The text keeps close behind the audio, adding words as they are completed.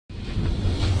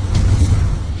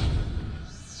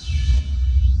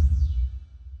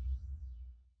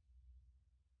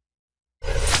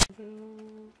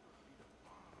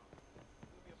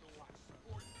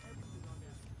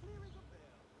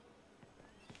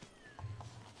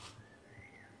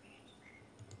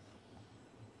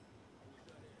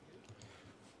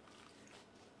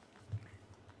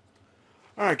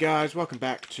Alright guys, welcome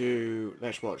back to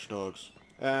Let's Watch Dogs.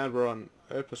 And we're on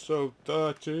episode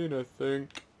 13, I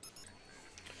think.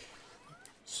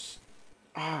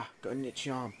 Got an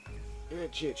itchy arm.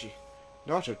 Itchy.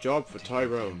 Not a job for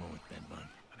Tyrone. With Bedbug,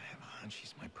 but I have a hunch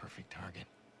he's my perfect target.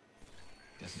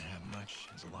 Doesn't have much,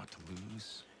 has a lot to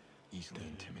lose, easily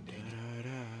intimidated,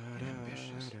 and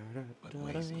ambitious, but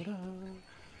lazy.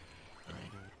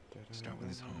 Alright, start with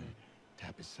his home,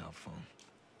 tap his cell phone,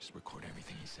 just record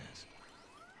everything he says.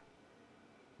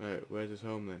 Right, where's his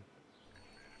home then?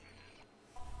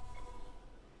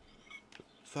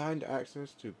 Find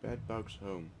access to Bedbug's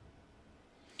home.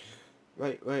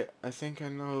 Wait, I think I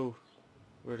know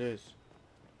where it is.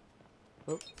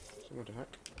 Oh, someone to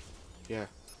hack. Yeah.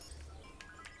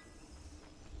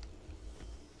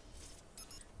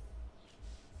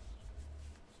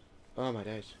 Oh my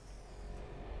days.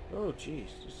 Oh jeez,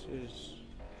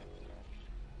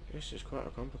 this is quite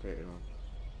a complicated one.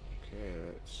 Okay,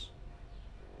 let's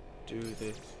do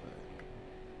this thing.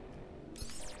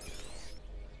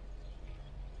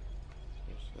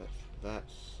 Yes, that's that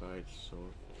side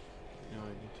sword. Now I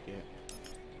need to get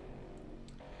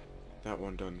that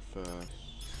one done first.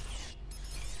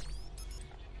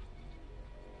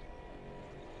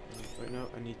 Wait, no,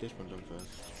 I need this one done first.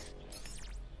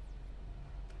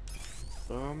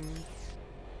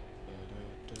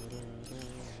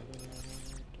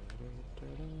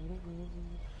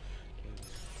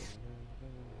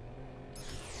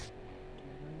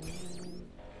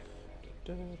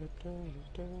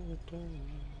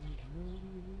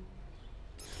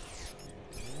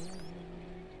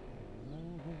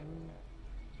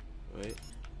 Wait.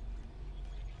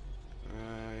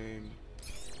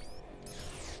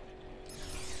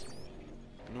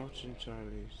 I'm not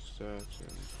entirely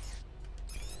certain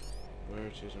where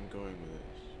it is I'm going with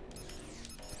this.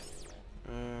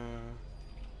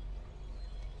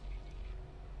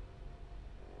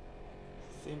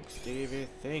 Think, Stevey,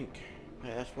 think.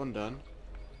 Right, that's one done.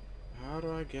 How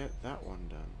do I get that one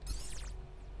done?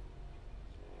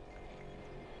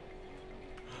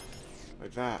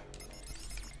 Like that.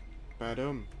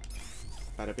 Ba-dum.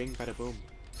 Bada bing, bada boom.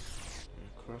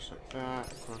 Across like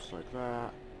that, across like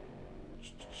that.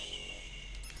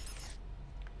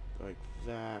 Like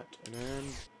that, and then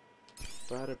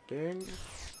bada bing,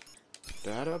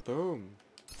 bada boom.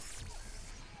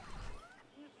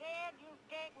 You said you'd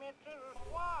take me to the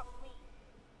swamp meet.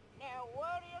 Now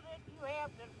what is it you have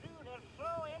to do that's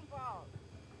so involved?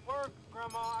 Work,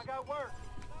 Grandma, I got work.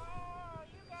 Oh,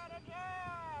 you got a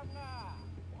job now.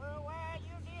 Well, why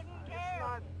you didn't It's tell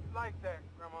not me? like that,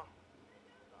 Grandma.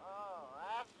 Oh,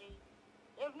 I see.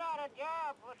 It's not a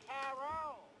job for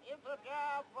Tyrone. It's a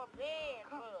job for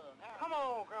Bedbug. Come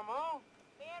on, Grandma.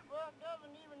 Bedbug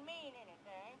doesn't even mean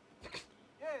anything.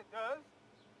 Yeah, it does.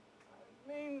 It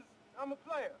means I'm a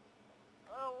player.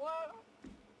 What?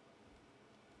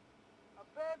 A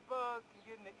bed bug can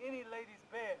get into any lady's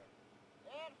bed.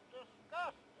 That's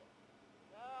disgusting.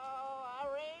 Oh,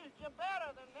 I raised you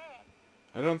better than that.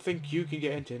 I don't think you can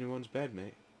get into anyone's bed,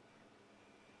 mate.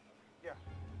 Yeah,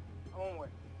 I'm on way.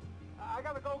 I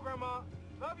gotta go, Grandma.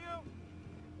 Love you.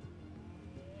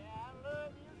 Yeah, I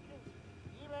love you too.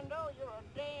 Even though you're a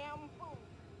damn fool.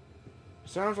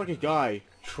 Sounds like a guy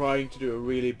trying to do a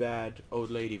really bad old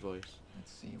lady voice.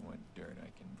 Let's see what dirt I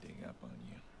can dig up on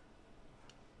you.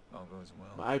 All goes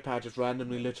well. My iPad just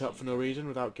randomly lit up for no reason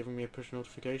without giving me a push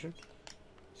notification.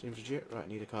 Seems legit. Right,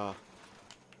 need a car.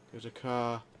 There's a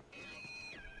car.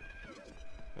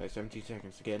 Right, 17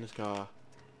 seconds to get in this car.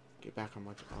 Get back on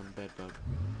Bedbug.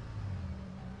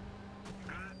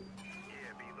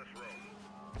 Yeah, B, let's roll.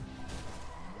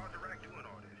 While direct doing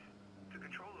all this, to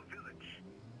control a village,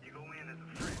 you go in as a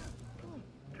friend.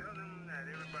 Tell them that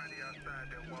everybody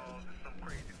outside their walls is some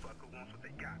crazy fucker wants what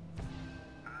they got.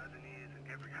 Eyes and ears in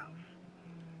every house.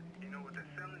 You know what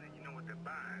they're selling and you know what they're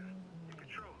buying. You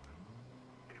control them.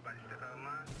 Anybody step out of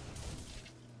line,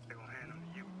 they're gonna hand them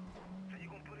to you. So you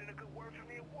gonna put in a good word for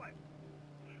me or what?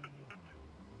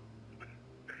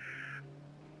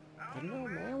 I don't know,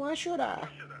 man. Why should I?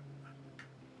 Shut up.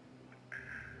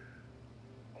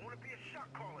 I want to be a shot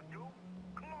caller, dude.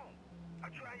 Come on. I'll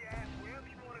try your ass wherever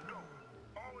you want to go.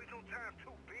 Always on time,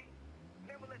 too, B.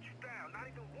 Never let you down, not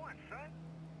even once, son.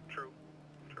 True.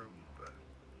 But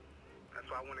that's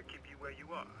why I want to keep you where you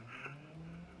are.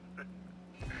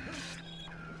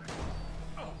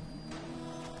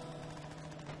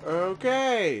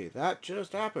 Okay, that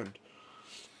just happened.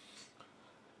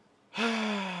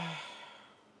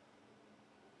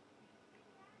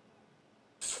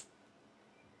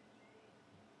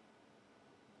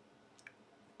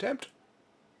 Attempt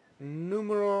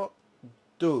numero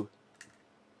dos.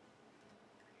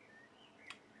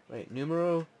 Wait,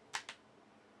 numero...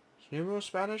 Is numero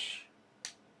Spanish?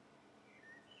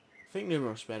 I think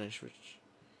numero Spanish, which...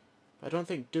 I don't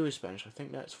think do is Spanish, I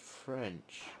think that's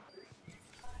French.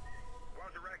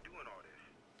 Why's Iraq doing all this?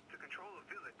 To control a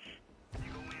village,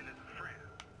 you go in as a friend.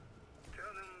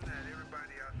 Tell them that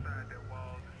everybody outside their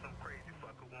walls is some crazy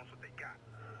fuck who wants what they got.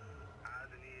 Eyes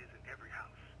and ears in every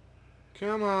house.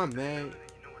 Come on, mate.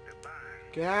 You know what they're buying.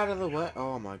 Get out of the way.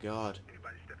 Oh my god.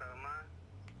 Anybody step out of line,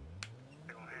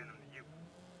 they're gonna hand them to you.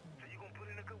 So you gonna put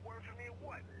in a good word for me or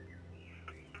what?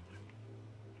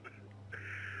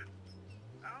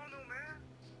 I don't know, man.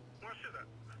 Why should I?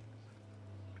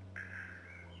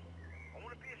 I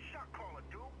wanna be a shot caller,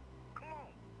 dude. Come on.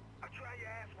 I'll try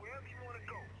your ass wherever you wanna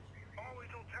go.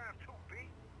 Always on time too, B.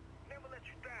 Never let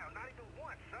you down, not even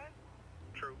once, son.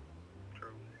 True.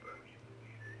 But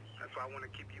that's why I wanna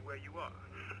keep you where you are.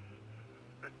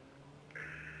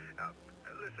 Now,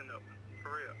 listen up,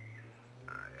 for real.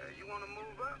 You want to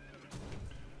move up?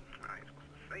 I ain't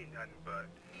supposed to say nothing, but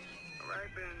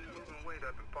I've been moving weight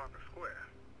up in Parker Square.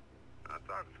 I'll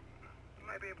talk to him. He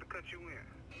might be able to cut you in.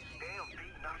 Damn, B,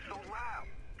 not so loud.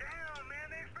 Damn,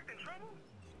 man, they expecting trouble?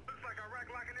 Looks like Iraq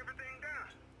locking everything down.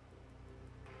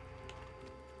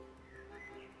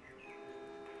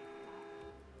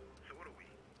 So what are we,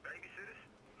 babysitters?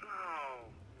 No,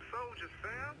 soldiers,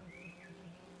 fam.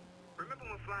 Remember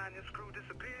when Flying and his crew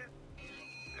disappeared?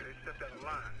 And they stepped out of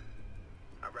line.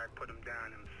 Iraq put him down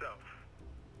himself.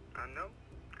 I know,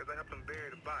 because I helped him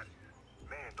bury the body.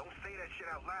 Man, don't say that shit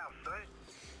out loud, son.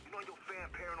 You know your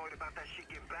fan paranoid about that shit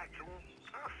getting back to him?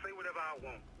 I'll say whatever I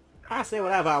want. I say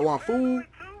whatever I want, fool.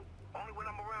 Only when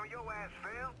I'm around your ass,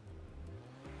 fam.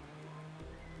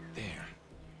 There.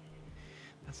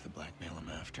 That's the blackmail I'm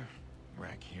after.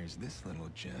 Rack hears this little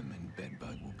gem and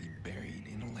Bedbug will be buried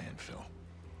in a landfill.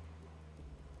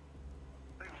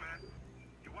 Thanks, man.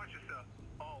 You watch yourself.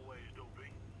 Always, Dopey.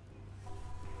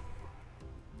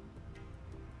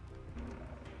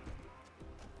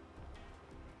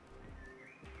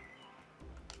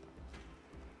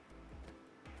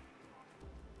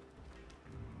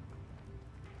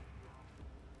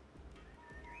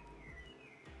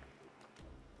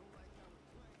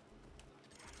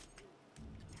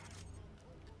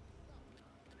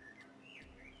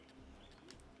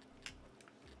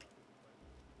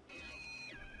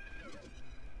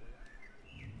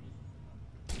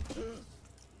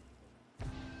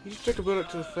 He just took a bullet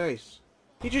to the face.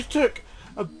 He just took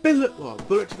a bullet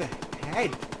to the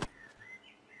head.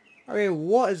 I mean,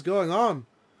 what is going on?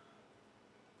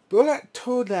 Bullet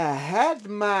to the head,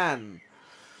 man.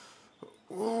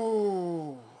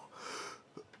 Ooh.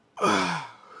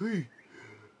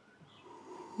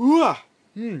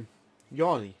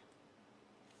 Yawny.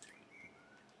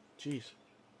 Jeez.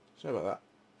 Sorry about that.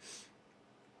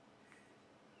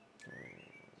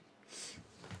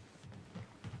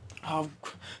 Oh,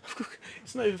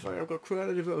 it's not even funny. I've got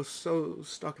Cruella de Vil so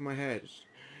stuck in my head.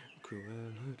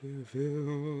 Cruella de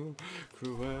Vil,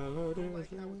 Cruella de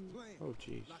Vil. Oh,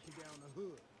 jeez.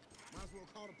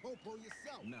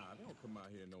 Nah, they don't come out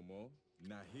here no more.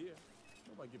 Not here.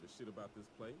 Nobody give a shit about this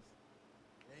place.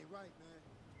 Ain't right, man.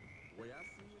 The way I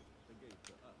see it, they gave it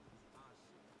to us. It's our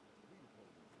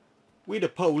shit. We the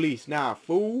police now,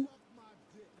 fool.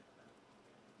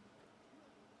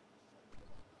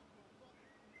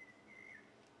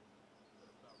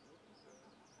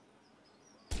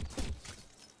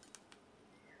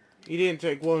 He didn't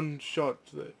take one shot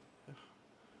to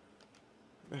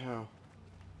the hell.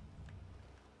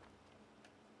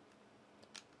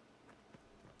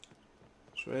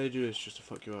 So they do this just to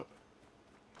fuck you up.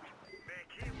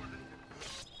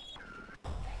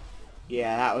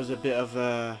 Yeah, that was a bit of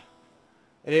a...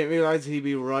 I didn't realise he'd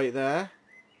be right there.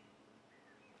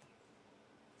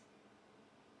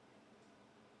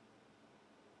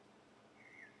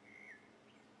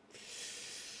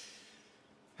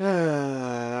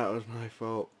 That was my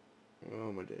fault.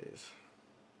 Oh my days.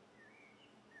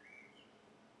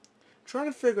 Trying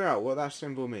to figure out what that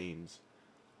symbol means.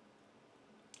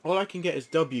 All I can get is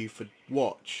W for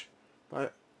watch.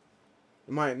 But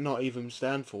it might not even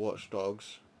stand for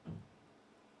watchdogs.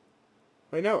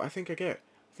 Wait, no, I think I get it.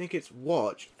 I think it's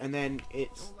watch, and then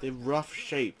it's the rough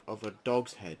shape of a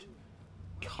dog's head.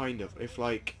 Kind of. If,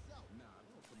 like,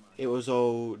 it was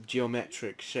all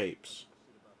geometric shapes.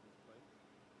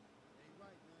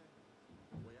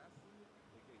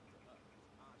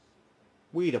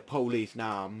 We the police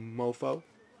now, mofo.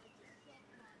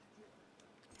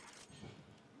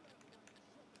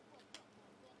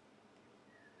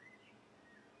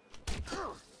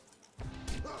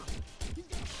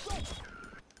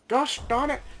 Gosh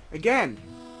darn it! Again!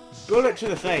 Bullet to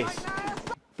the face!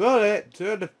 Bullet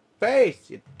to the face!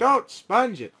 You don't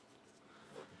sponge it!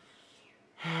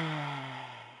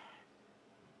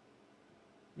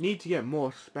 Need to get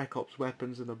more Spec Ops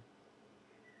weapons than a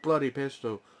bloody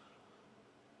pistol.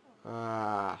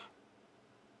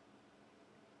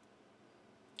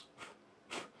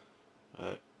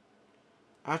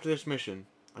 After this mission,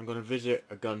 I'm going to visit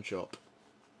a gun shop.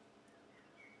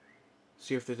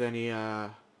 See if there's any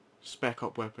Spec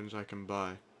Op weapons I can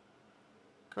buy.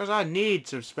 Because I need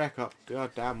some Spec Op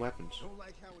goddamn weapons. Don't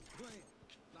like how it's playing.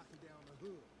 Locking down the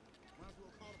hood. Might as well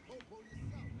call the popo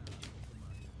yourself.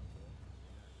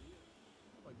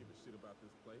 Nobody give a shit about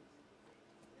this place.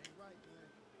 Ain't right, man.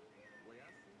 The way I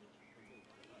see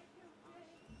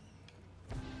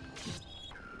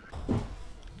it,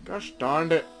 Gosh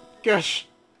darned it. Gosh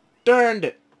darned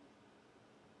it.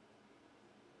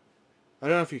 I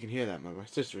don't know if you can hear that, but my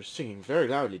sister is singing very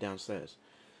loudly downstairs.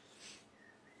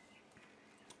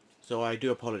 So I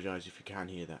do apologize if you can't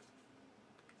hear that.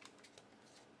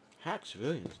 Hack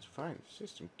civilians to find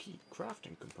system key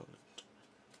crafting component.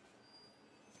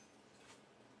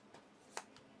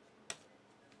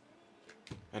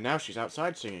 And now she's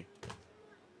outside singing.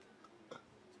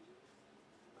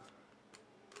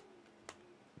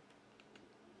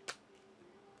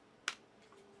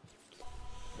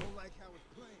 Don't like how it's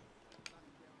playing.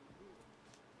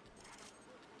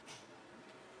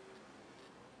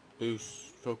 Boost,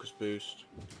 focus boost,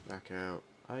 back out,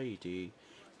 IED,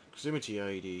 proximity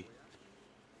IED.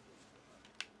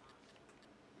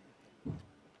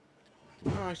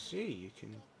 Oh, I see, you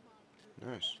can,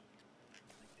 nice.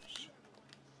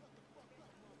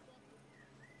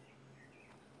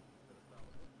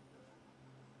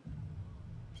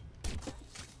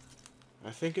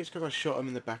 I think it's because I shot him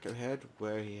in the back of the head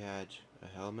where he had a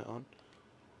helmet on.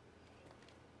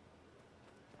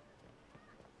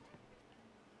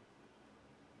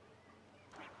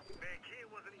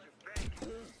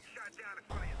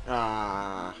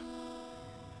 Ah,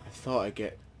 I thought I'd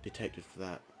get detected for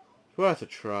that. Worth a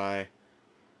try.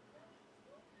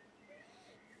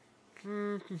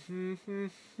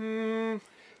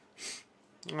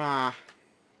 Ah.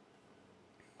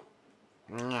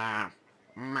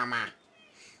 Mama.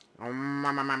 Oh,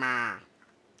 mama.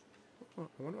 Oh,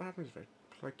 I wonder what happens if I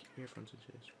plug earphones into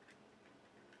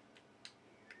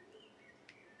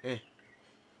this.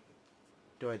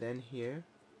 Do I then hear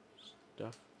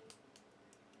stuff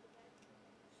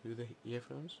through the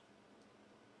earphones?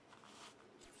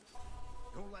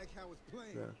 Don't like how it's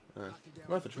playing. No. Locking down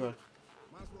Worth a the try. hood.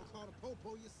 Might as well call the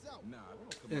popo yourself. nah, they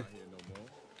don't come out here no more.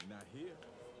 Not here.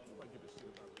 Nobody give a shit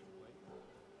about this place.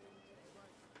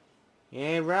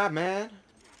 Yeah, right, man.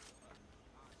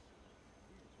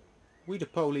 We the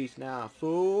police now,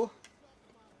 fool.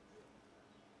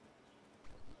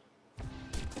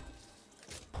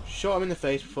 Shot him in the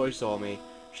face before he saw me.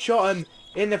 Shot him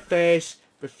in the face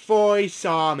before he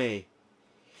saw me.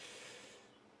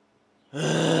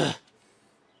 Ugh.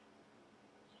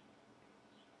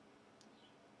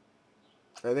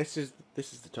 This is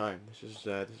the time. This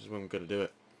is when we're gonna do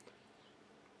it.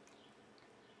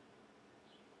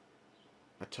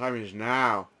 My time is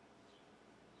now.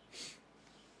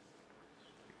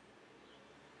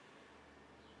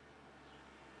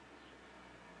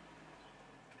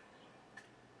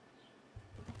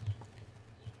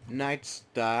 Night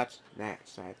start. Don't like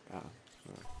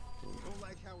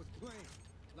how it's playing.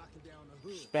 Locking down the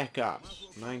hood. Spec Ops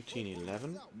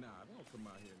 1911. Nah, they don't come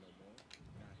out here no more.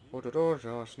 Not here. Oh, the doors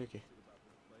are sneaky.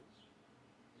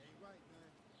 Ain't right,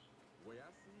 man. The way I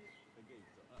see it, they gave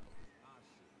it to us. It's our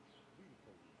shit. We the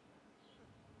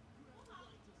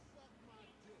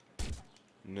police.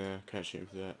 No, can't shoot him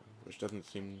for that. Which doesn't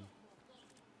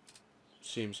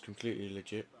seems completely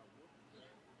legit.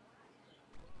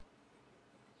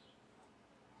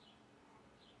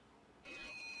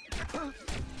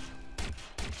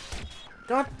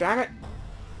 God damn it!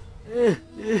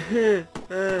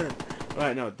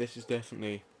 Right, no, this is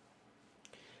definitely...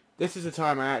 This is the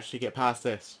time I actually get past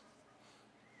this.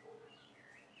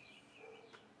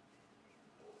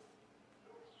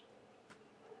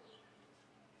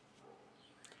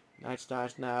 Night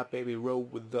starts now, baby, roll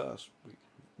with us.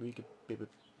 We can, baby.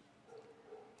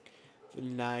 The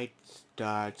night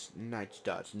starts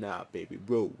now, baby,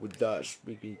 roll with us.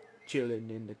 We be chilling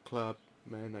in the club,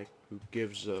 man, like, who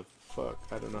gives a fuck?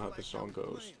 I don't know how the song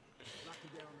goes.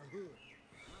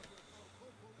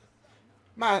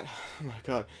 Man, oh my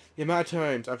god, the amount of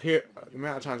times I've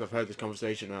heard this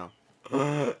conversation now.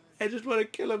 I just want to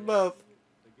kill them both.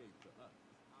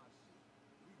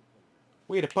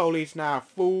 We the police now,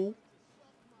 fool.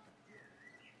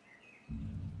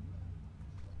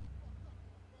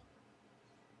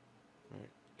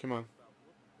 Come on.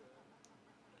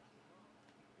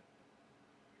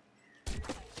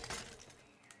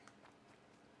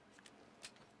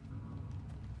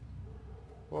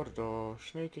 Water door.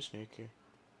 Sneaky, sneaky.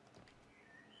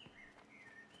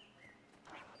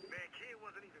 Man, kid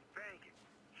wasn't even banging.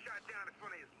 Shot down in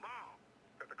front of his mom.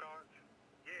 Got the cards?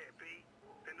 Yeah, B.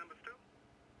 Pin numbers 2?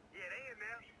 Yeah, they in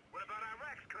there. What about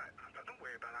Iraq's cut? Don't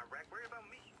worry about Iraq. Worry about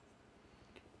me.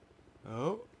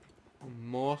 Oh.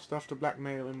 More stuff to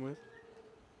blackmail him with.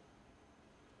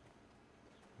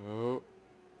 Oh.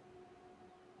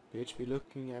 Bitch be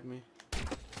looking at me.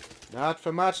 Not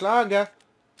for much longer.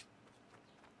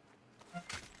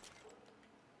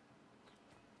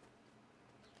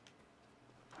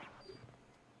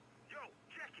 Yo,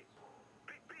 check it.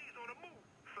 Big B's on the move.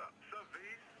 Sup,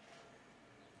 V's?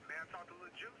 May I talk to Lil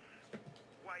Juice?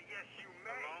 Why, yes, you may.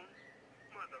 Alone?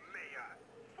 Mother, may I?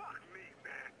 Fuck me,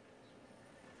 man.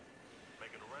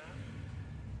 Making a round?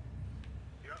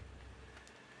 Yup.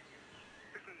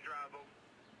 Fixing to drive over.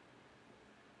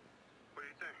 What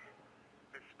do you think?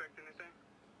 Expect anything?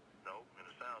 No, and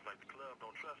it sounds like the club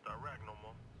don't trust Iraq no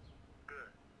more.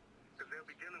 Good. Because they'll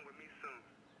be dealing with me soon.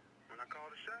 When I call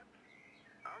the shots,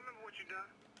 I remember what you done.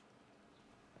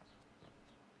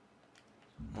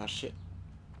 Ah, shit.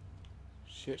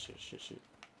 Shit.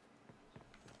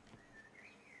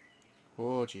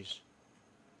 Oh, jeez.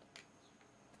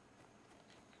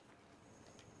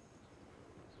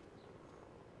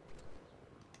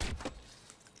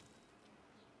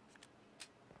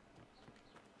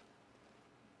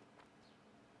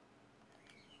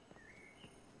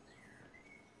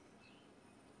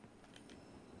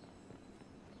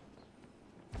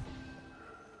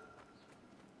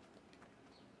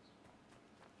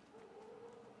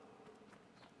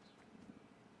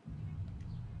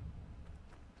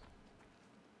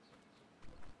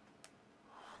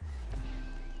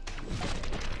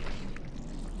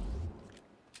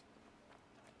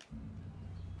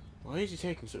 Why is he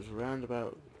taking such a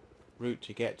roundabout route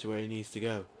to get to where he needs to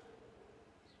go?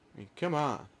 I mean, come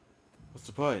on. What's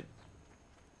the point?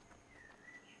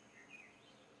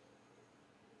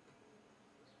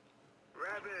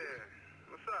 Rabbit,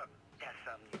 what's up? That's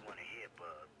something you want to hear,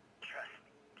 bub. Trust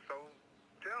me. So,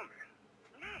 tell me.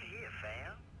 Not here,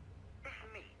 fam. It's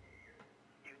me.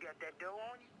 You got that dough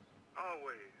on you?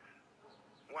 Always.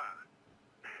 Why?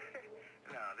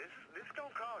 No, this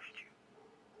gonna cost you.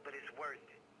 But it's worth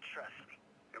it. Trust me.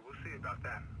 Yeah, we'll see about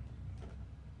that.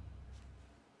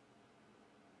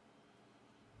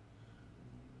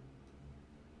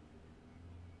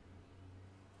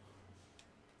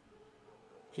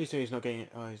 Please say he's not getting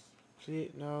it. Oh,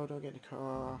 please, no, don't get in the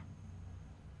car.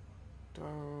 Do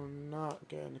not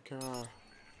get in the car.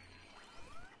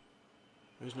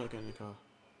 Who's not getting in the car?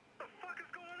 What the fuck is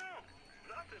going on?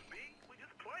 Nothing, B. We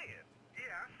just playing.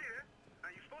 Yeah, I see that. Now,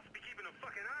 you're supposed to be keeping a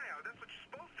fucking eye out. That's what you're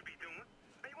supposed to be doing.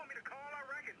 Now, you want me to call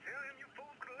Iraq and tell him you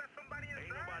fools could have let somebody inside?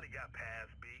 Ain't nobody got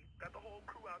past, B. Got the whole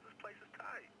crew out. This place is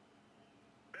tight.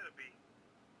 Better be.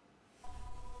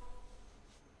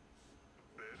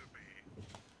 Better be.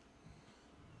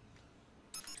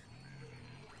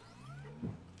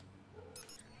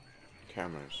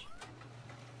 Cameras.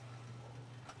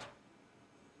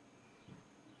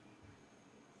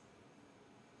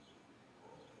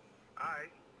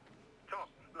 Alright. Talk.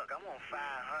 Look, I want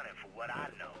 500 for what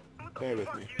I know. What Bear the with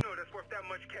fuck me. you know that's worth that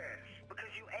much cash? Because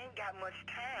you ain't got much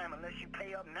time unless you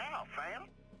pay up now,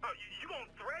 fam. Oh, you gonna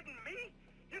threaten me?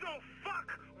 You don't fuck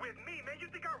with me, man.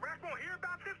 You think Iraq won't hear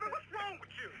about this? Man, what's wrong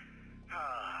with you?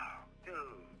 Oh,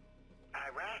 dude.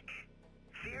 Iraq?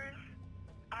 Serious?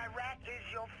 Iraq is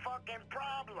your fucking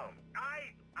problem.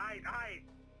 I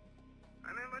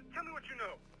mean, tell me what you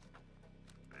know.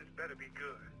 This better be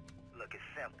good. Look, it's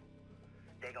simple.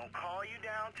 They gonna call you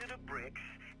down to the bricks,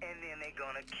 and then they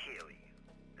gonna kill you.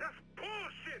 That's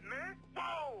bullshit, man.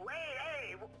 Whoa,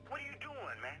 hey, what are you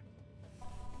doing, man?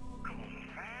 Come on,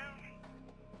 fam.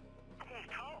 I wanna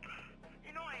talk.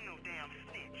 You know I ain't no damn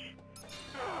snitch.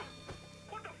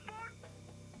 What the fuck?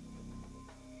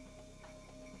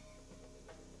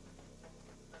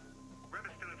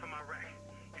 Reverend's stealing from Iraq.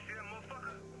 You see that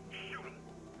motherfucker? Shoot him.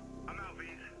 I'm out,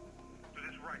 V's. Do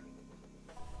this right.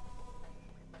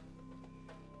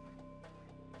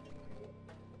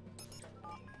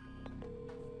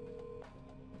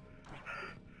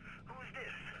 Who is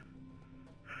this?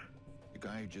 The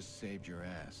guy who just saved your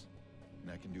ass.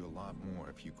 And I can do a lot more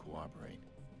if you cooperate.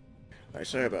 Right,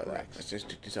 sorry about that. I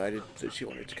just decided that she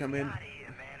wanted to come in. Out of here,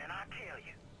 man, and I'll tell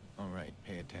you. Alright,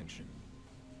 pay attention.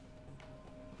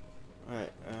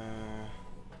 Right,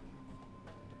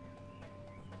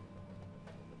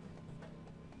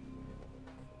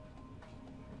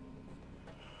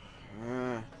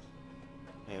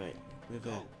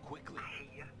 there. Go quickly.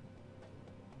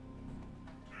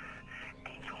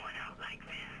 Ain't going out like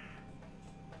this.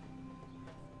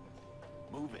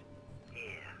 Move it.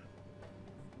 Yeah.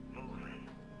 Moving.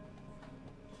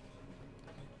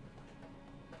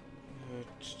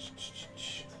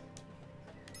 Shit.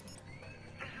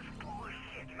 This is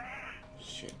bullshit, man.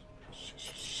 Shit.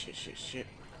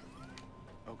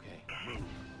 Okay, move.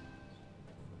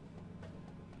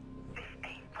 This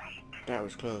ain't right. That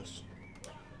was close.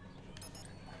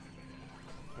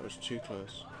 That was too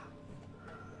close.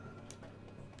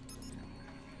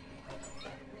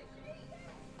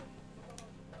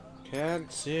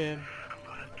 Can't see him. I'm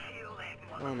gonna kill that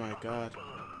Oh my god.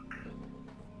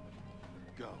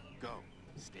 Go, go.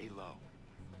 Stay low.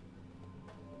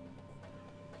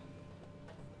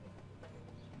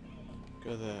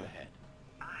 Go there. Ahead.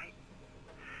 I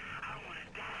wanna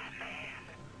die, man.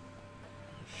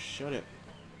 Shut it.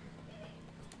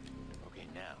 Okay,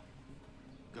 now.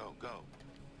 Go, go.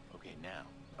 Okay, now.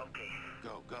 Okay.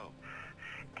 Go, go.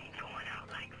 Ain't going out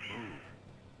like this. Move.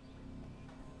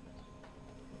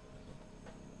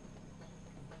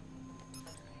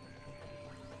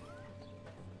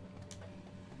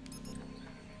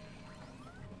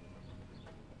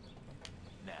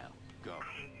 Now, go.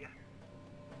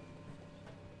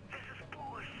 This is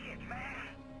bullshit,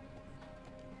 man.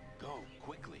 Go,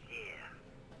 quickly. Yeah.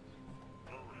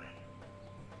 Moving.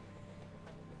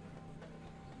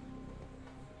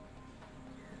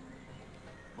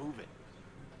 Move it.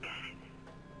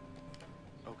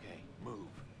 Okay, move.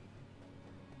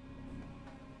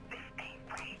 This ain't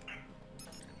right.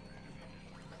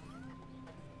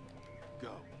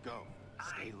 Go, go.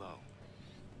 Stay low.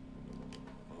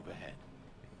 Move ahead.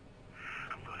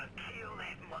 I'm gonna kill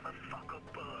that motherfucker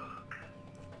bug.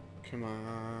 Come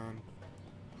on.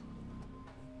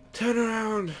 Turn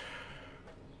around!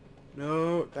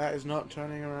 No, that is not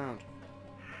turning around.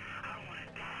 I wanna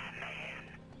die, man.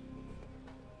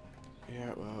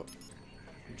 Yeah, well,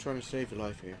 I'm trying to save your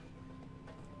life here.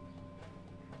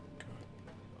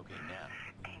 Okay, now.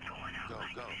 Ain't going out Go,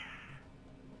 like go. this.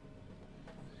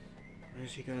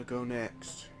 Where's he gonna go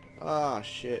next? Ah,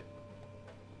 shit.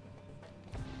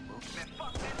 Man,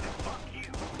 fuck this and fuck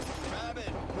you.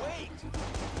 Rabbit, wait!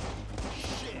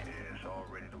 Shit! Yeah, it's all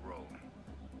ready to roll.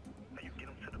 Now you get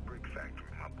him to the brick factory,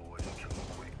 my boys, and kill him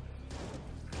quick.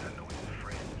 'Cause I know he's a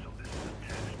friend, so this is a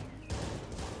test.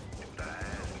 Do what I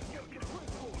ask, and you'll get him.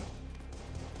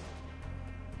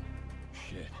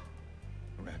 Shit.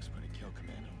 Raps put a kill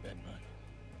command on Bedbug.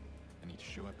 I need to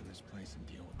show up in this place and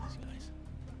deal with these guys.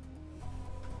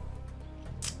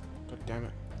 God damn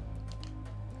it.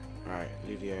 Alright,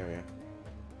 leave the area.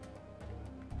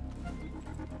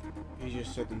 Easier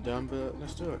said than done, but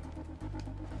let's do it.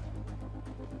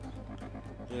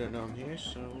 They don't know I'm here,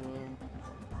 so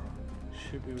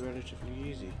should be relatively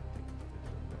easy.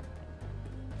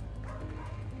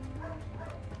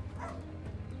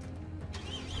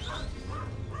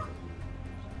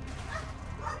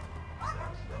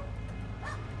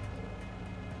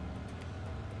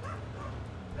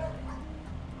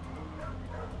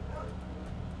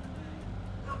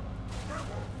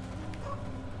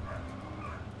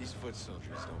 These foot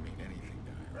soldiers don't mean anything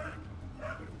to Iraq,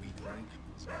 but a weak link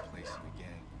is no place in the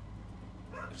gang.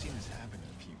 I've seen this happen to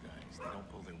a few guys. They don't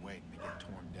pull their weight and they get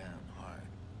torn down hard.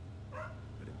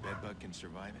 But if Bedbug can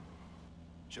survive it,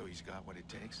 show he's got what it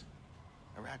takes,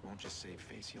 Iraq won't just save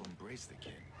face, he'll embrace the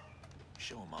kid.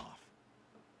 Show him off.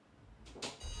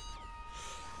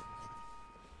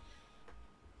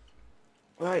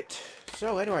 Right,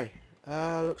 so anyway,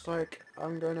 looks like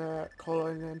I'm gonna call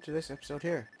an end to this episode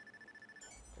here.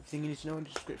 Everything you need to know in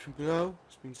the description below.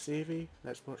 It's been Stevey,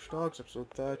 Let's Watch Dogs, episode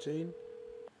 13.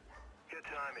 Good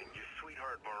timing. Your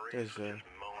sweetheart Maurice There's, was just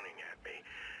moaning at me.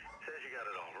 Says you got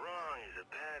it all wrong. He's a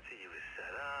patsy. He was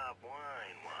set up.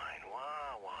 Whine,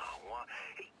 wah, wah, wah.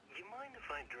 Hey, you mind if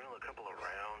I drill a couple of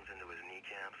rounds into his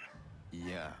kneecaps?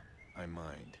 Yeah, I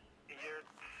mind. You're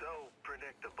so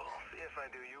predictable. See if I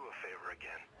do you a favor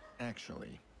again.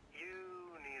 Actually,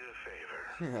 You need a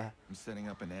favor. I'm setting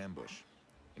up an ambush.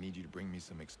 I need you to bring me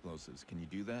some explosives. Can you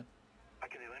do that? I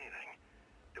can do anything.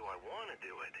 Do I want to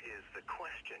do it is the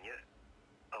question.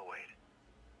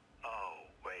 Oh,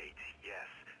 wait. Yes.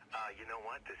 You know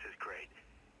what? This is great.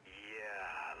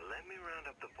 Yeah, let me round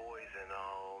up the boys and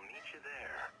I'll meet you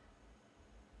there.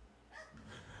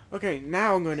 Okay,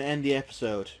 now I'm going to end the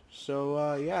episode.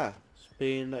 So, yeah, it's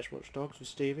been Let's Watch Dogs with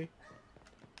Stevey.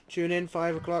 Tune in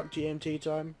 5 o'clock GMT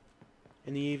time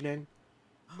in the evening,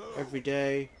 every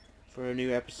day, for a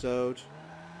new episode.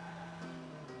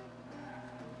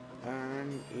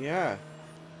 And, yeah,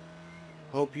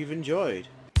 hope you've enjoyed.